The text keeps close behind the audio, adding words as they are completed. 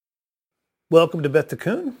Welcome to Beth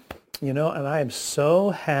Tikkun. And I am so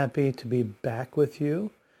happy to be back with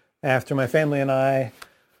you after my family and I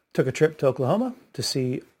took a trip to Oklahoma to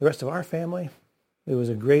see the rest of our family. It was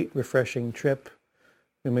a great, refreshing trip.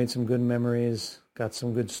 We made some good memories, got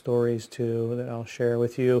some good stories too that I'll share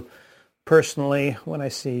with you personally when I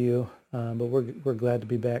see you. But we're glad to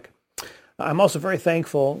be back. I'm also very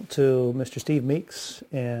thankful to Mr. Steve Meeks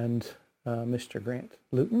and Mr. Grant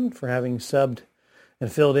Luton for having subbed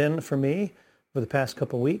and filled in for me for the past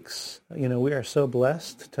couple of weeks. We are so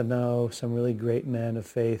blessed to know some really great men of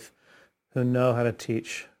faith who know how to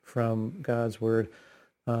teach from God's Word,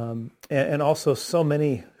 and also so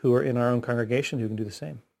many who are in our own congregation who can do the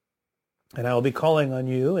same. And I will be calling on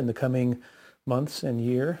you in the coming months and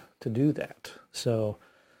year to do that. So,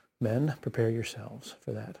 men, prepare yourselves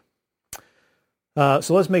for that.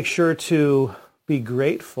 So let's make sure to be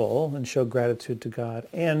grateful and show gratitude to God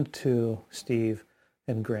and to Steve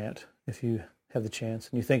and Grant, if you have the chance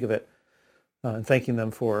and you think of it, and thanking them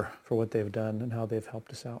for what they've done and how they've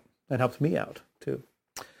helped us out and helped me out too.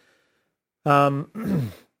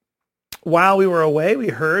 While we were away, we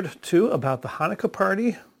heard too about the Hanukkah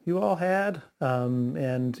party you all had,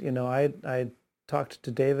 and I talked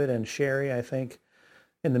to David and Sherry, I think,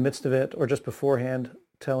 in the midst of it or just beforehand,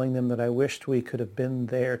 telling them that I wished we could have been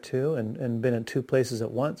there too and been in two places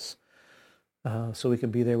at once. So we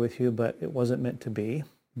could be there with you, but it wasn't meant to be.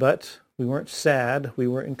 But we weren't sad. We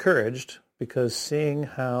were encouraged because seeing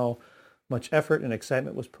how much effort and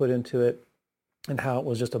excitement was put into it and how it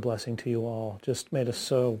was just a blessing to you all just made us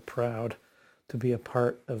so proud to be a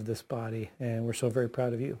part of this body. And we're so very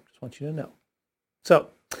proud of you. Just want you to know. So,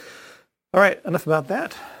 all right, enough about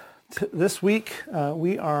that. This week,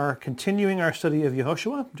 we are continuing our study of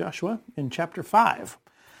Joshua, in chapter 5.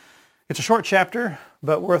 It's a short chapter,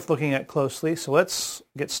 but worth looking at closely. So let's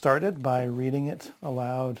get started by reading it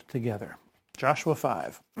aloud together. Joshua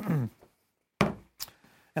 5. And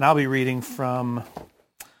I'll be reading from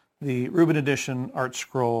the Reuben Edition Art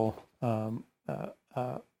Scroll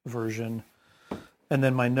version. And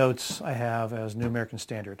then my notes I have as New American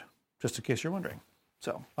Standard, just in case you're wondering.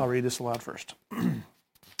 So I'll read this aloud first.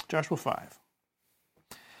 Joshua 5.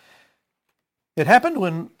 It happened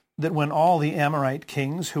when all the Amorite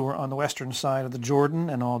kings who were on the western side of the Jordan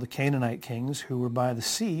and all the Canaanite kings who were by the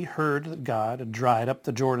sea heard that God had dried up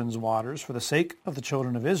the Jordan's waters for the sake of the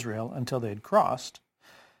children of Israel until they had crossed,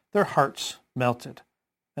 their hearts melted,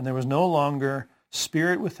 and there was no longer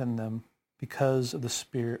spirit within them because of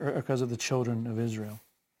the children of Israel.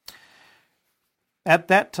 At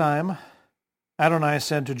that time, Adonai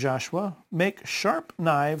said to Joshua, "Make sharp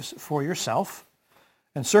knives for yourself,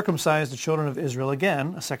 and circumcise the children of Israel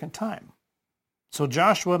again a second time." So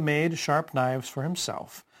Joshua made sharp knives for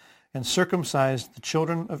himself, and circumcised the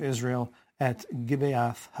children of Israel at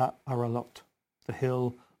Gibeath Ha'aralot, the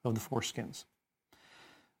hill of the foreskins.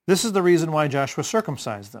 This is the reason why Joshua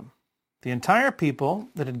circumcised them. The entire people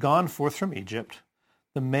that had gone forth from Egypt,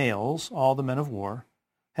 the males, all the men of war,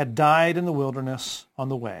 had died in the wilderness on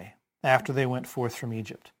the way, after they went forth from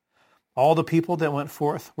Egypt. All the people that went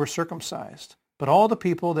forth were circumcised. But all the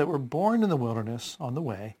people that were born in the wilderness on the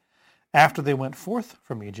way, after they went forth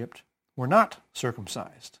from Egypt, were not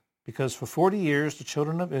circumcised, because for 40 years the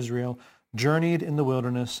children of Israel journeyed in the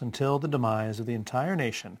wilderness until the demise of the entire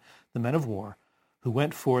nation, the men of war, who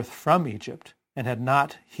went forth from Egypt and had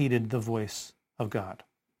not heeded the voice of God,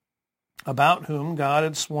 about whom God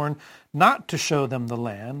had sworn not to show them the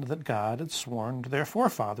land that God had sworn to their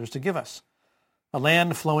forefathers to give us, a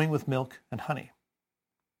land flowing with milk and honey.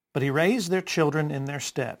 But he raised their children in their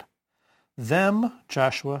stead. Them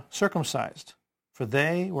Joshua circumcised, for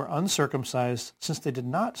they were uncircumcised, since they did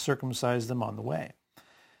not circumcise them on the way.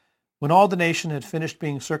 When all the nation had finished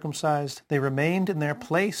being circumcised, they remained in their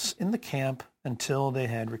place in the camp until they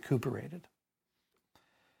had recuperated.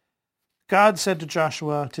 God said to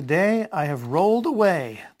Joshua, "Today I have rolled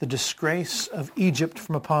away the disgrace of Egypt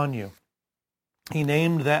from upon you." He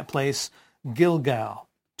named that place Gilgal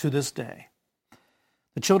to this day.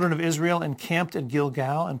 The children of Israel encamped at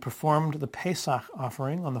Gilgal and performed the Pesach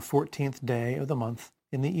offering on the 14th day of the month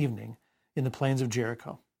in the evening in the plains of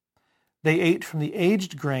Jericho. They ate from the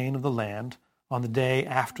aged grain of the land on the day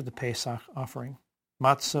after the Pesach offering,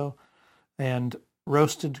 matzah and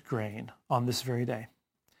roasted grain on this very day.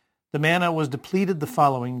 The manna was depleted the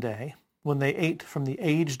following day when they ate from the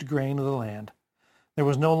aged grain of the land. There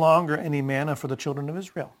was no longer any manna for the children of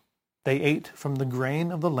Israel. They ate from the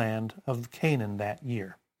grain of the land of Canaan that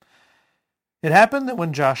year. It happened that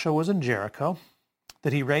when Joshua was in Jericho,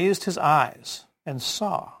 that he raised his eyes and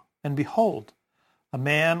saw, and behold, a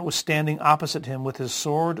man was standing opposite him with his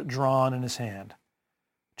sword drawn in his hand.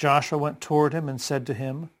 Joshua went toward him and said to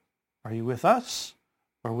him, "Are you with us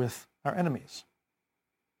or with our enemies?"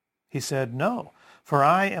 He said, "No, for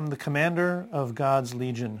I am the commander of God's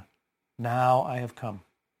legion. Now I have come."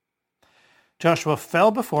 Joshua fell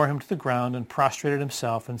before him to the ground and prostrated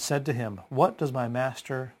himself and said to him, "What does my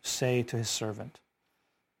master say to his servant?"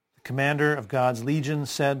 The commander of God's legion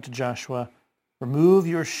said to Joshua, "Remove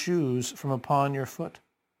your shoes from upon your foot,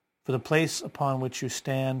 for the place upon which you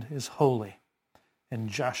stand is holy." And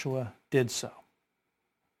Joshua did so.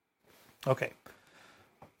 Okay.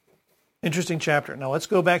 Interesting chapter. Now let's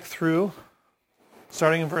go back through,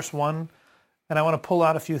 starting in verse 1, and I want to pull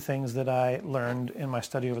out a few things that I learned in my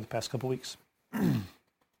study over the past couple weeks. All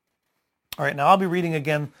right, now I'll be reading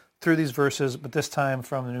again through these verses, but this time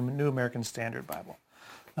from the New American Standard Bible,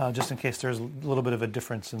 just in case there's a little bit of a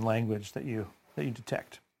difference in language that you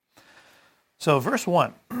detect. So verse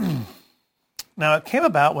 1. Now it came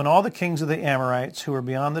about when all the kings of the Amorites who were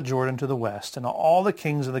beyond the Jordan to the west, and all the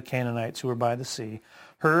kings of the Canaanites who were by the sea,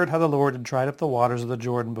 heard how the Lord had dried up the waters of the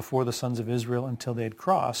Jordan before the sons of Israel until they had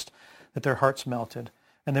crossed, that their hearts melted,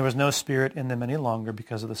 and there was no spirit in them any longer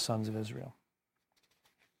because of the sons of Israel.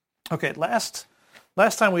 Okay, last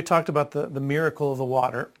time we talked about the miracle of the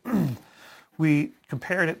water, we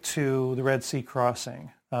compared it to the Red Sea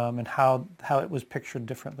crossing, and how it was pictured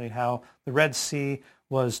differently, how the Red Sea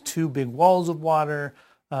was two big walls of water,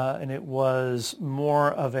 and it was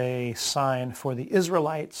more of a sign for the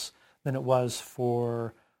Israelites than it was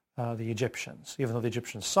for the Egyptians. Even though the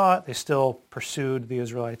Egyptians saw it, they still pursued the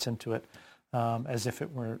Israelites into it as if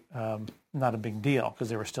it were not a big deal because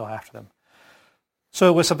they were still after them. So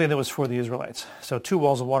it was something that was for the Israelites. So two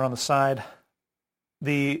walls of water on the side.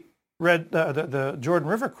 The Jordan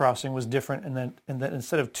River crossing was different in that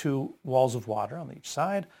instead of two walls of water on each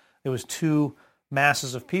side, there was two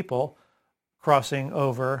masses of people crossing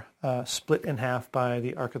over, split in half by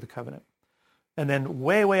the Ark of the Covenant. And then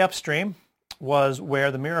way, way upstream was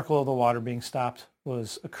where the miracle of the water being stopped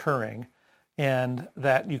was occurring, and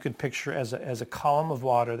that you could picture as a column of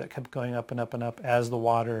water that kept going up and up and up as the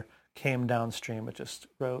water came downstream. It just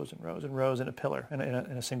rose and rose and rose in a pillar, in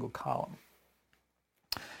a single column.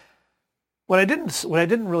 What I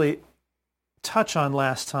didn't really touch on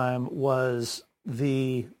last time was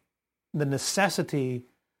the necessity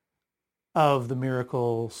of the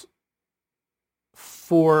miracles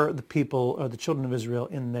for the people or the children of Israel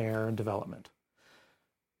in their development.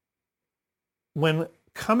 When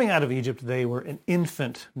coming out of Egypt, they were an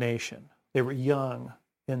infant nation. They were young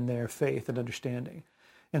in their faith and understanding.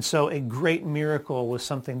 And so a great miracle was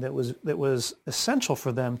something that was essential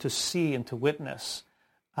for them to see and to witness,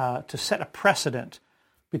 to set a precedent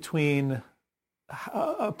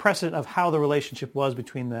of how the relationship was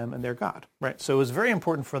between them and their God, right? So it was very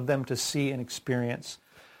important for them to see and experience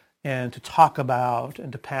and to talk about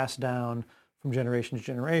and to pass down from generation to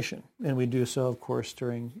generation. And we do so, of course,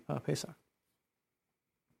 during Pesach.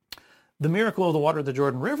 The miracle of the water of the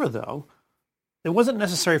Jordan River, though, it wasn't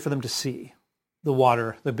necessary for them to see the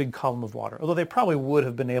water, the big column of water, although they probably would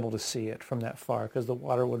have been able to see it from that far because the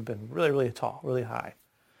water would have been really, really tall, really high.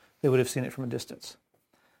 They would have seen it from a distance.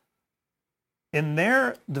 In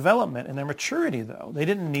their development, in their maturity, though, they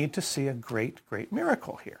didn't need to see a great, great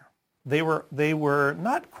miracle here. They were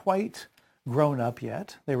not quite grown up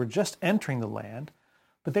yet. They were just entering the land,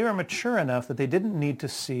 but they were mature enough that they didn't need to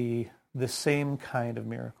see the same kind of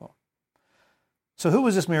miracle. So who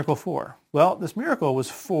was this miracle for? Well, this miracle was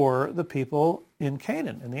for the people in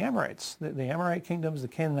Canaan, in the Amorites, the Amorite kingdoms, the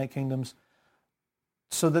Canaanite kingdoms,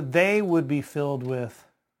 so that they would be filled with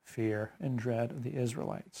fear and dread of the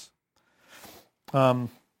Israelites. And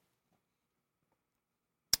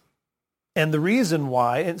the reason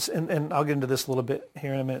why, and I'll get into this a little bit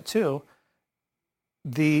here in a minute too,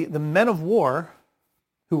 the men of war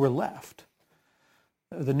who were left,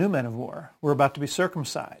 the new men of war, were about to be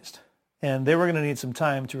circumcised, and they were going to need some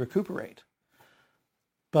time to recuperate.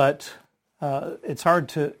 But it's hard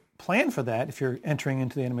to plan for that if you're entering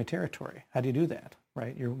into the enemy territory. How do you do that,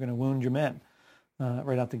 right? You're going to wound your men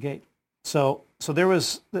right out the gate. So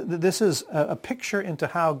this is a picture into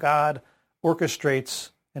how God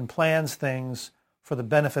orchestrates and plans things for the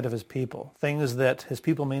benefit of his people, things that his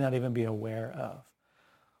people may not even be aware of,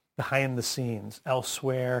 behind the scenes,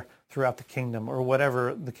 elsewhere throughout the kingdom, or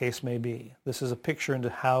whatever the case may be. This is a picture into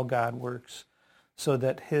how God works so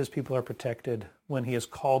that his people are protected when he has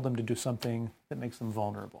called them to do something that makes them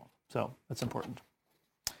vulnerable. So that's important.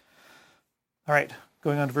 All right,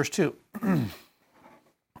 going on to verse 2.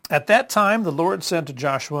 At that time, the Lord said to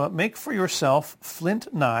Joshua, "Make for yourself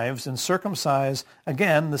flint knives and circumcise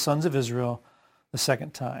again the sons of Israel the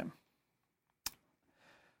second time."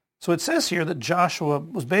 So it says here that Joshua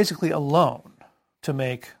was basically alone to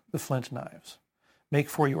make the flint knives. Make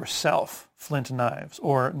for yourself flint knives,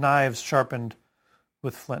 or knives sharpened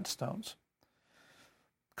with flint stones.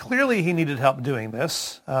 Clearly he needed help doing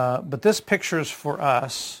this, but this pictures for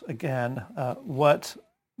us, again, what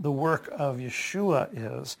the work of Yeshua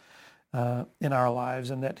is in our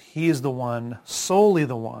lives, and that he is the one, solely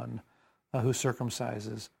the one, who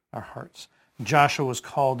circumcises our hearts. Joshua was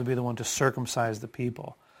called to be the one to circumcise the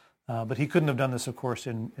people, but he couldn't have done this, of course,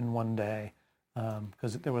 in one day,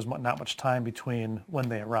 because there was not much time between when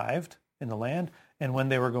they arrived in the land and when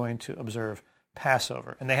they were going to observe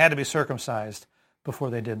Passover. And they had to be circumcised before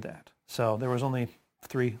they did that. So there was only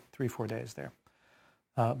 4 days there.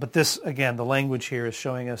 But this, again, the language here is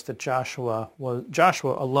showing us that Joshua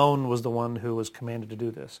alone was the one who was commanded to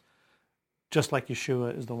do this, just like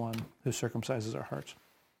Yeshua is the one who circumcises our hearts.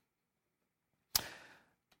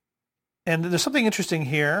 And there's something interesting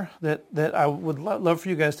here that I would love for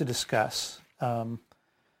you guys to discuss, and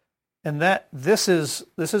that this is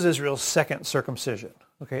Israel's second circumcision.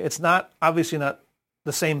 Okay, it's obviously not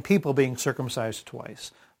the same people being circumcised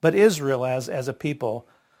twice, but Israel as a people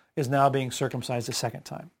is now being circumcised a second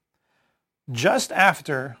time, just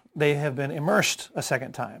after they have been immersed a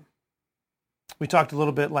second time. We talked a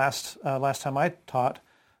little bit last time I taught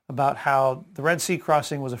about how the Red Sea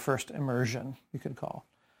crossing was a first immersion, you could call.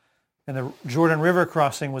 And the Jordan River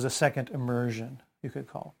crossing was a second immersion, you could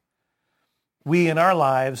call. We in our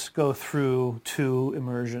lives go through 2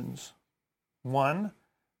 immersions. One,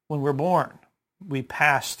 when we're born, we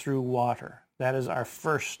pass through water. That is our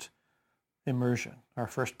first immersion, our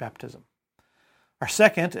first baptism. Our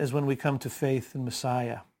second is when we come to faith in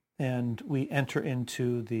Messiah and we enter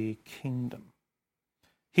into the kingdom.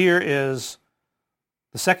 Here is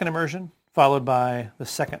the second immersion, followed by the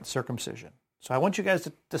second circumcision. So I want you guys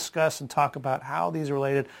to discuss and talk about how these are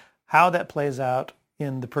related, how that plays out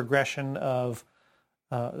in the progression of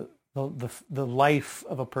the life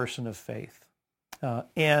of a person of faith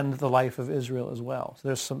and the life of Israel as well.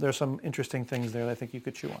 So there's some interesting things there that I think you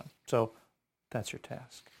could chew on. So that's your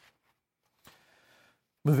task.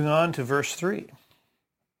 Moving on to verse 3.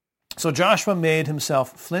 So Joshua made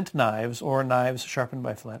himself flint knives, or knives sharpened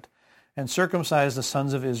by flint, and circumcised the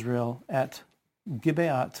sons of Israel at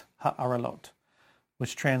Gibeat Ha'aralot,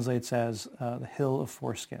 which translates as the hill of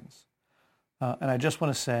foreskins. And I just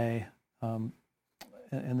want to say,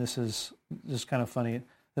 and this is just kind of funny,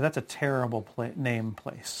 that's a terrible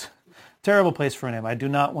place. Terrible place for a name. I do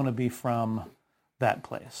not want to be from that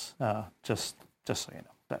place, just so you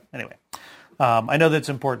know. But anyway, I know that's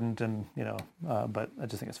important, and but I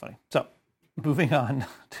just think it's funny. So, moving on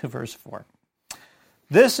to verse 4.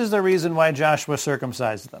 This is the reason why Joshua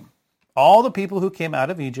circumcised them. All the people who came out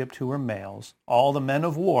of Egypt who were males, all the men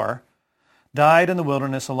of war, died in the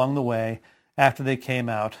wilderness along the way after they came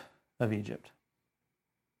out of Egypt.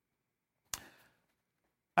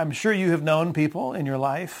 I'm sure you have known people in your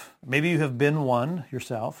life, maybe you have been one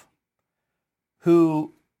yourself,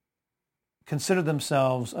 who considered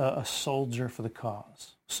themselves a soldier for the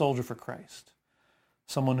cause, soldier for Christ,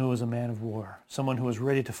 someone who was a man of war, someone who was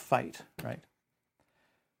ready to fight, right?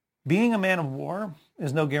 Being a man of war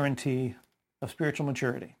is no guarantee of spiritual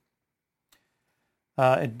maturity.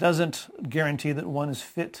 It doesn't guarantee that one is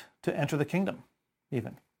fit to enter the kingdom,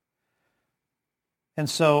 even. And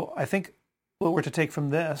so I think what we're to take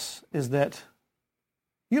from this is that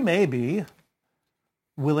you may be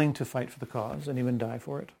willing to fight for the cause and even die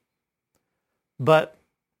for it. But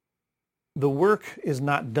the work is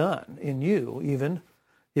not done in you, even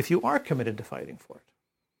if you are committed to fighting for it.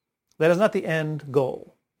 That is not the end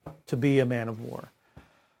goal, to be a man of war.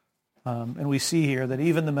 And we see here that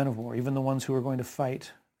even the men of war, even the ones who are going to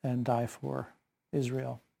fight and die for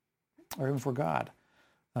Israel, or even for God,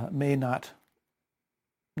 may not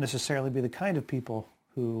necessarily be the kind of people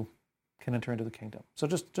who can enter into the kingdom. So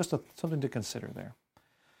just something to consider there.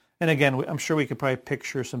 And again, I'm sure we could probably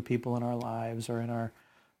picture some people in our lives or in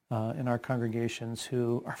our congregations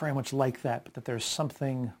who are very much like that, but that there's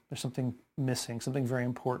something missing, something very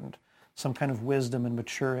important, some kind of wisdom and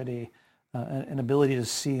maturity, an ability to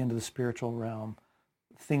see into the spiritual realm,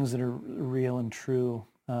 things that are real and true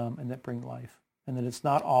and that bring life, and that it's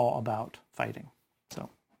not all about fighting. So,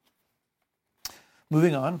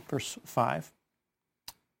 moving on, verse 5.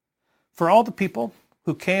 For all the people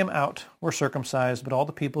who came out were circumcised, but all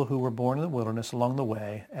the people who were born in the wilderness along the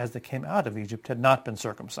way, as they came out of Egypt, had not been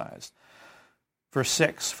circumcised. Verse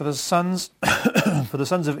 6, for the sons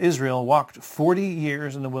of Israel walked 40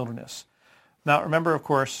 years in the wilderness. Now remember, of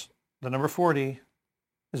course, the number 40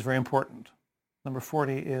 is very important. Number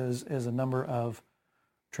 40 is a number of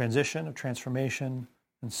transition, of transformation,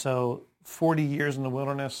 And so 40 years in the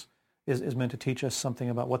wilderness is meant to teach us something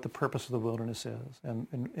about what the purpose of the wilderness is.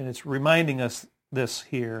 And it's reminding us this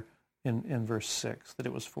here in verse 6, that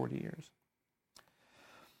it was 40 years.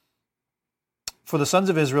 For the sons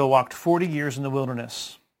of Israel walked 40 years in the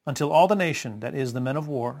wilderness, until all the nation, that is, the men of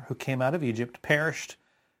war, who came out of Egypt, perished,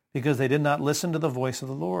 because they did not listen to the voice of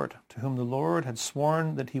the Lord, to whom the Lord had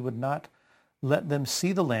sworn that he would not let them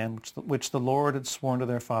see the land which the Lord had sworn to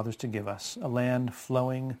their fathers to give us, a land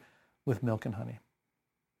flowing with milk and honey.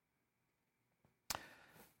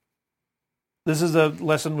 This is a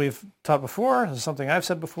lesson we've taught before. This is something I've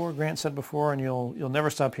said before, Grant said before, and you'll never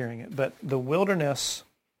stop hearing it. But the wilderness,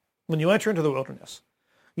 when you enter into the wilderness,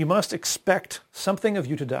 you must expect something of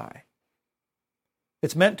you to die.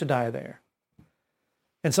 It's meant to die there.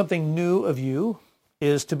 And something new of you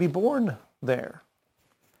is to be born there.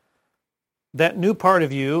 That new part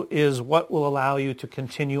of you is what will allow you to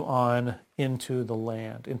continue on into the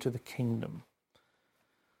land, into the kingdom.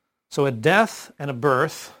 So a death and a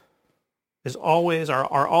birth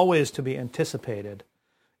are always to be anticipated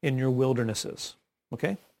in your wildernesses.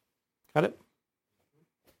 Okay? Got it?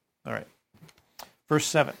 All right. Verse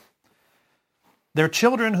 7. Their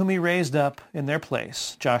children whom he raised up in their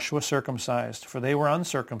place, Joshua circumcised, for they were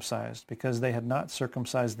uncircumcised, because they had not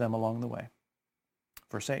circumcised them along the way.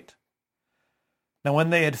 Verse 8. Now when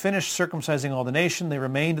they had finished circumcising all the nation, they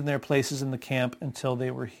remained in their places in the camp until they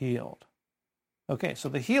were healed. Okay, so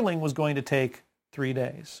the healing was going to take 3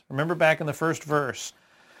 days. Remember back in the first verse,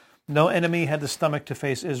 no enemy had the stomach to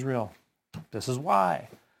face Israel. This is why.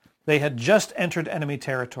 They had just entered enemy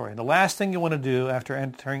territory. The last thing you want to do after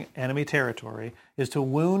entering enemy territory is to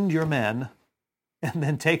wound your men and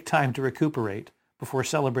then take time to recuperate before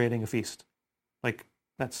celebrating a feast.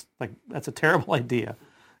 That's a terrible idea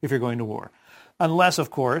if you're going to war. Unless,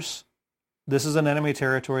 of course, this is an enemy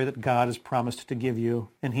territory that God has promised to give you,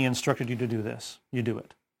 and he instructed you to do this. You do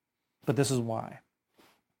it. But this is why.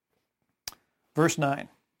 Verse 9.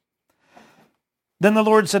 Then the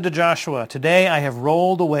Lord said to Joshua, "Today I have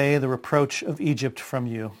rolled away the reproach of Egypt from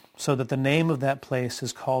you, so that the name of that place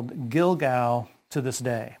is called Gilgal to this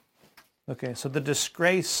day." Okay, so the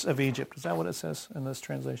disgrace of Egypt, is that what it says in this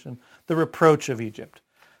translation? The reproach of Egypt.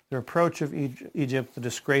 The reproach of Egypt, the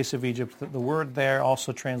disgrace of Egypt. The word there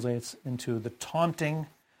also translates into the taunting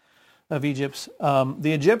of Egypt.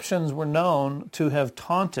 The Egyptians were known to have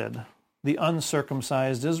taunted the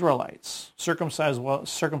uncircumcised Israelites.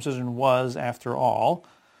 Circumcision was, after all,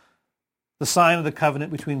 the sign of the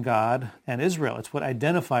covenant between God and Israel. It's what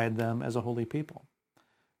identified them as a holy people.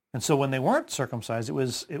 And so when they weren't circumcised, it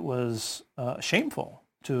was shameful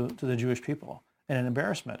to the Jewish people and an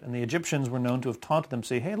embarrassment. And the Egyptians were known to have taunted them,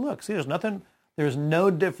 say, "Hey, look, see, there's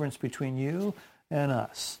no difference between you and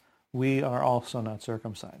us. We are also not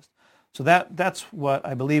circumcised." So that's what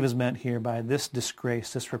I believe is meant here by this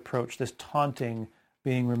disgrace, this reproach, this taunting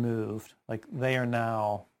being removed. Like they are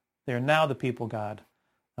now the people God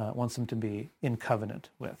wants them to be in covenant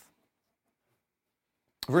with.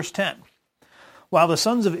 Verse 10. While the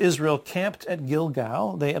sons of Israel camped at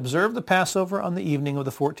Gilgal, they observed the Passover on the evening of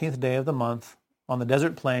the 14th day of the month on the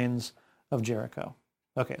desert plains of Jericho.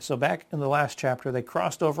 Okay, so back in the last chapter, they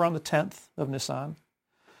crossed over on the 10th of Nisan,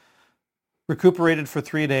 recuperated for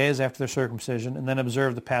 3 days after their circumcision, and then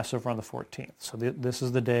observed the Passover on the 14th. So these are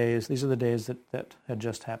the days that had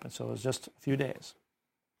just happened. So it was just a few days.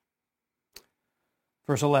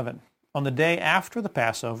 Verse 11. On the day after the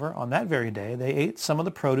Passover, on that very day, they ate some of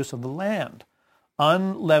the produce of the land,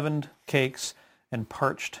 unleavened cakes and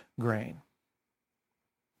parched grain.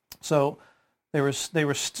 So they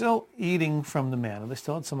were still eating from the manna. They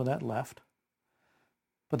still had some of that left.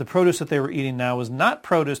 But the produce that they were eating now was not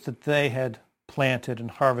produce that they had planted and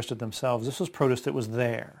harvested themselves. This was produce that was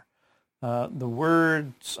there. The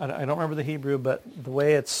words, I don't remember the Hebrew, but the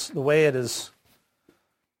way it is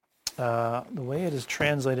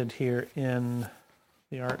translated here in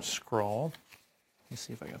the Art Scroll. Let me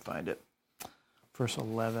see if I can find it. Verse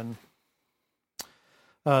 11.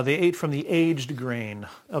 They ate from the aged grain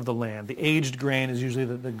of the land. The aged grain is usually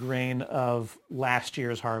the grain of last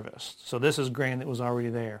year's harvest. So this is grain that was already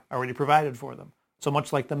there, already provided for them. So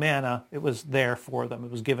much like the manna, it was there for them.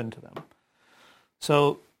 It was given to them.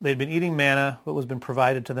 So they'd been eating manna, what was been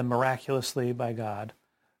provided to them miraculously by God.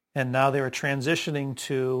 And now they were transitioning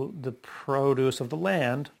to the produce of the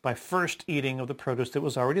land by first eating of the produce that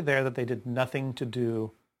was already there that they did nothing to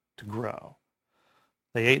do to grow.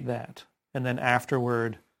 They ate that. And then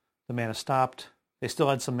afterward, the manna stopped. They still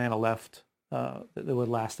had some manna left that would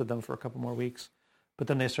lasted them for a couple more weeks. But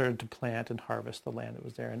then they started to plant and harvest the land that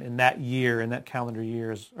was there. And in that year, in that calendar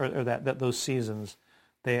years, or those seasons,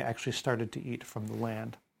 they actually started to eat from the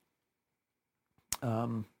land.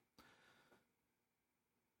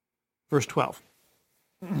 Verse 12.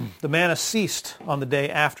 The manna ceased on the day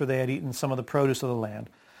after they had eaten some of the produce of the land,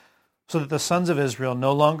 so that the sons of Israel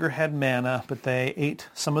no longer had manna, but they ate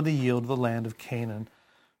some of the yield of the land of Canaan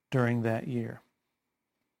during that year.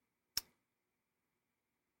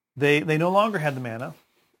 They no longer had the manna.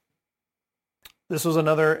 This was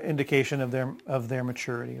another indication of their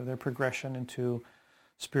maturity, of their progression into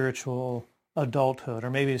spiritual adulthood, or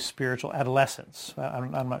maybe spiritual adolescence.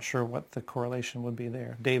 I'm not sure what the correlation would be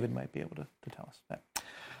there. David might be able to tell us that.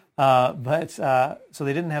 So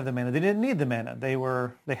they didn't have the manna. They didn't need the manna. They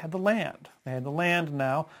had the land. They had the land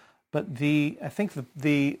now. But I think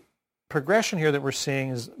the progression here that we're seeing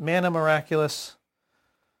is manna miraculous,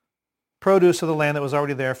 produce of the land that was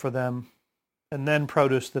already there for them, and then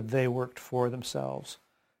produce that they worked for themselves.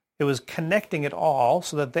 It was connecting it all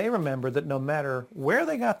so that they remembered that no matter where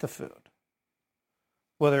they got the food,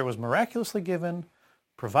 whether it was miraculously given,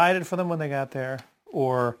 provided for them when they got there,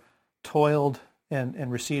 or toiled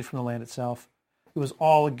and received from the land itself, it was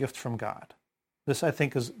all a gift from God. This I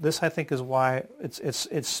think is why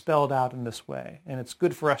it's spelled out in this way, and it's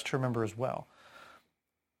good for us to remember as well.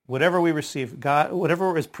 Whatever we receive, God,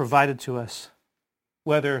 whatever is provided to us,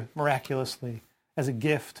 whether miraculously as a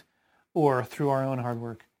gift or through our own hard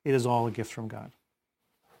work, it is all a gift from God.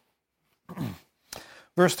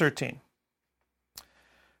 Verse 13.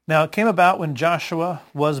 Now it came about when Joshua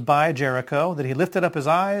was by Jericho that he lifted up his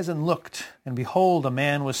eyes and looked, and behold, a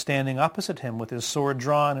man was standing opposite him with his sword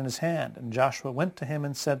drawn in his hand. And Joshua went to him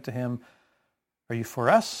and said to him, "Are you for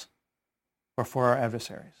us or for our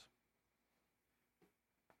adversaries?"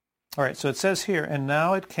 All right, so it says here, and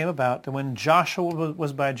now it came about that when Joshua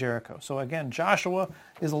was by Jericho. So again, Joshua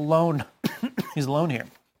is alone. He's alone here.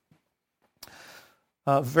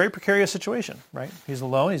 Very precarious situation, right? He's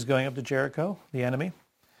alone. He's going up to Jericho, the enemy.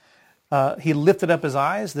 He lifted up his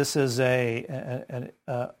eyes. This is a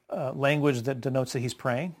language that denotes that he's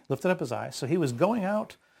praying. Lifted up his eyes. So he was going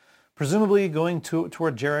out, presumably going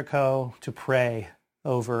toward Jericho to pray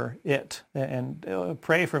over it and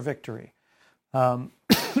pray for victory.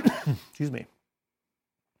 Excuse me.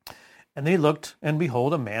 And then he looked, and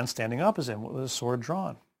behold, a man standing opposite him with a sword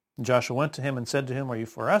drawn. And Joshua went to him and said to him, "Are you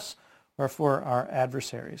for us or for our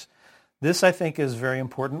adversaries?" This, I think, is very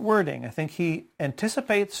important wording. I think he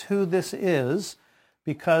anticipates who this is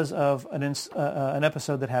because of an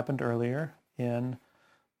episode that happened earlier in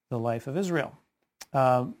the life of Israel.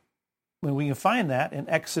 When we can find that in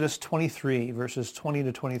Exodus 23, verses 20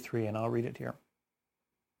 to 23, and I'll read it here.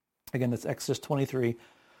 Again, that's Exodus 23,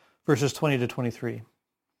 verses 20 to 23.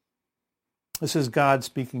 This is God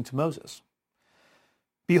speaking to Moses.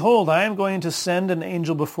 "Behold, I am going to send an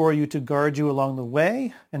angel before you to guard you along the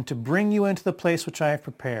way and to bring you into the place which I have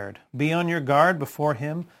prepared. Be on your guard before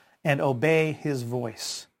him and obey his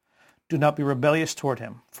voice. Do not be rebellious toward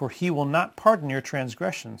him, for he will not pardon your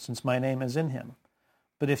transgression, since my name is in him.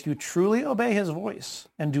 But if you truly obey his voice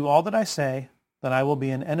and do all that I say, then I will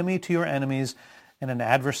be an enemy to your enemies and an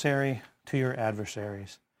adversary to your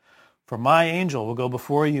adversaries. For my angel will go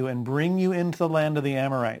before you and bring you into the land of the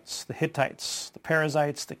Amorites, the Hittites, the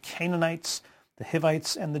Perizzites, the Canaanites, the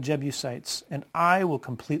Hivites, and the Jebusites, and I will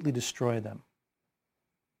completely destroy them."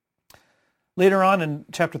 Later on in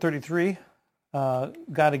chapter 33,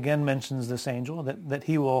 God again mentions this angel, that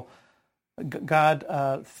he will,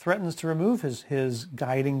 God threatens to remove his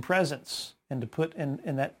guiding presence and to put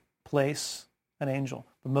in that place an angel.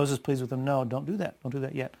 But Moses pleads with him, "No, don't do that. Don't do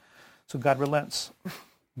that yet." So God relents.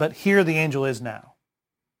 But here the angel is now.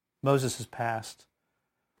 Moses has passed.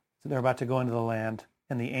 They're about to go into the land,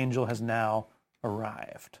 and the angel has now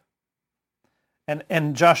arrived.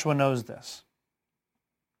 And Joshua knows this.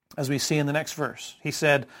 As we see in the next verse, he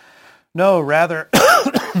said, "No, rather,"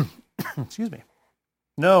 excuse me,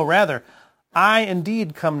 "no, rather, I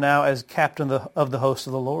indeed come now as captain of the host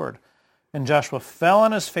of the Lord." And Joshua fell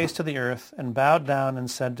on his face to the earth and bowed down and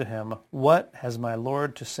said to him, "What has my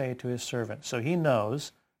Lord to say to his servant?" So he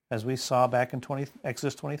knows, as we saw back in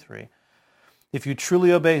Exodus 23, if you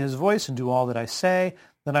truly obey his voice and do all that I say,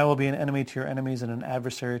 then I will be an enemy to your enemies and an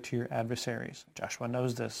adversary to your adversaries. Joshua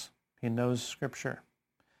knows this. He knows Scripture.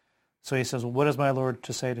 So he says, well, what is my Lord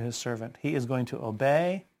to say to his servant? He is going to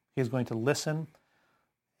obey. He is going to listen.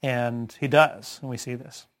 And he does. And we see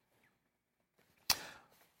this.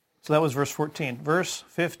 So that was verse 14. Verse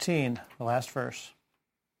 15, the last verse.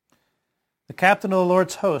 "The captain of the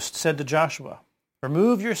Lord's host said to Joshua,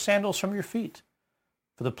 'Remove your sandals from your feet,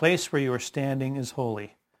 for the place where you are standing is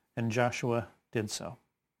holy.' And Joshua did so."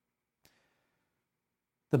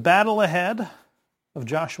 The battle ahead of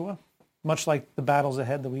Joshua much like the battles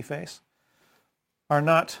ahead that we face, are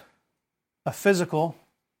not a physical,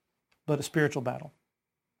 but a spiritual battle.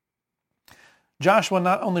 Joshua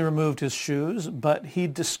not only removed his shoes, but he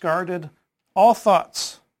discarded all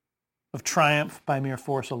thoughts of triumph by mere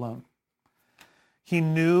force alone. He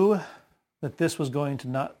knew that this was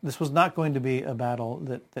not going to be a battle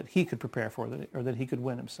that he could prepare for, or that he could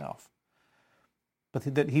win himself,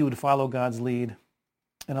 but that he would follow God's lead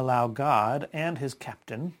and allow God and his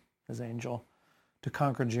captain, his angel, to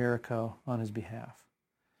conquer Jericho on his behalf.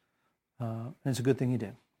 And it's a good thing he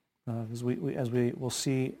did, as we will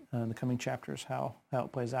see in the coming chapters how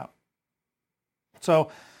it plays out.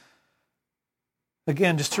 So,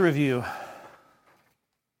 again, just to review,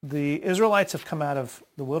 the Israelites have come out of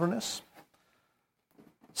the wilderness.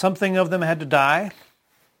 Something of them had to die,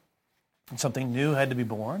 and something new had to be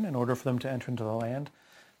born in order for them to enter into the land.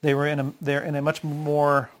 They're in a much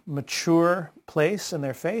more mature place in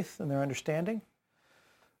their faith and their understanding.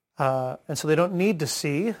 And so they don't need to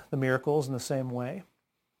see the miracles in the same way.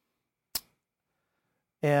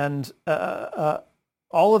 And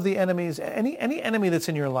all of the enemies, any enemy that's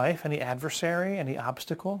in your life, any adversary, any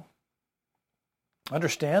obstacle,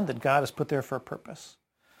 understand that God has put there for a purpose.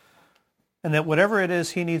 And that whatever it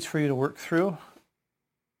is he needs for you to work through,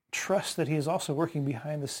 trust that he is also working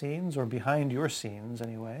behind the scenes, or behind your scenes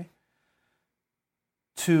anyway,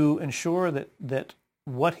 to ensure that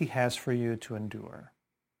what he has for you to endure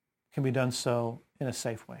can be done so in a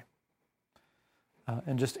safe way.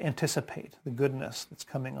 And just anticipate the goodness that's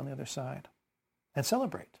coming on the other side. And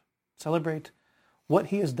celebrate. Celebrate what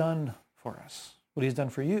he has done for us, what he's done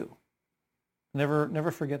for you.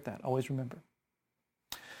 Never forget that. Always remember.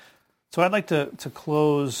 So I'd like to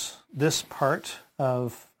close this part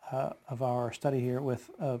of our study here with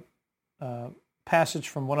a passage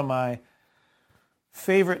from one of my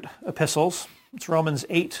favorite epistles. It's Romans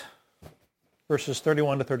 8, verses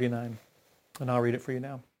 31 to 39. And I'll read it for you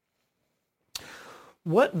now.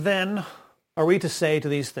 What then are we to say to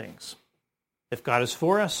these things? If God is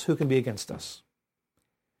for us, who can be against us?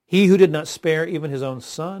 He who did not spare even his own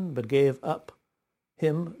son, but gave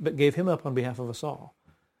him up on behalf of us all.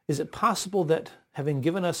 Is it possible that, having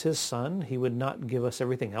given us his son, he would not give us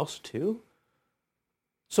everything else too?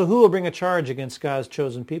 So who will bring a charge against God's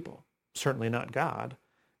chosen people? Certainly not God.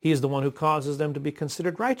 He is the one who causes them to be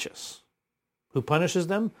considered righteous. Who punishes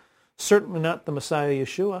them? Certainly not the Messiah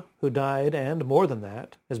Yeshua, who died and, more than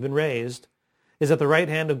that, has been raised, is at the right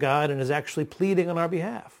hand of God and is actually pleading on our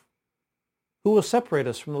behalf. Who will separate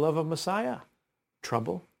us from the love of Messiah?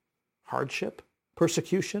 Trouble, hardship,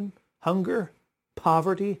 persecution, hunger,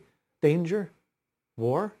 poverty, danger,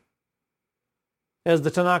 war? As the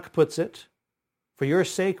Tanakh puts it, for your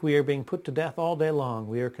sake we are being put to death all day long.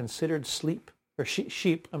 We are considered sheep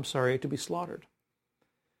to be slaughtered.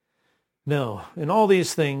 No, in all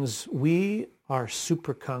these things we are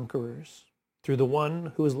super conquerors through the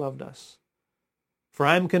one who has loved us. For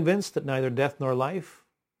I am convinced that neither death nor life,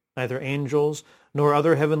 neither angels nor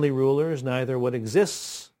other heavenly rulers, neither what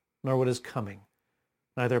exists nor what is coming,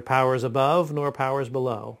 neither powers above nor powers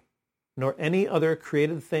below, nor any other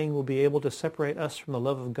created thing will be able to separate us from the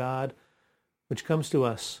love of God which comes to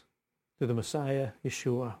us through the Messiah,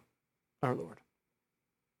 Yeshua, our Lord.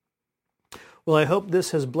 Well, I hope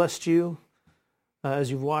this has blessed you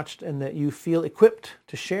as you've watched, and that you feel equipped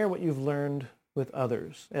to share what you've learned with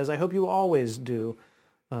others, as I hope you always do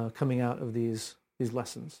coming out of these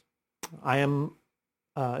lessons. I am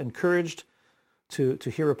encouraged to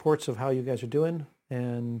hear reports of how you guys are doing,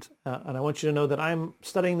 and I want you to know that I'm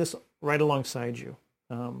studying this right alongside you.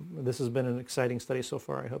 This has been an exciting study so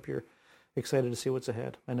far. I hope you're excited to see what's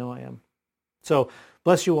ahead. I know I am. So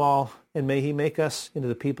bless you all, and may he make us into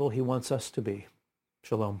the people he wants us to be.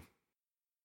 Shalom.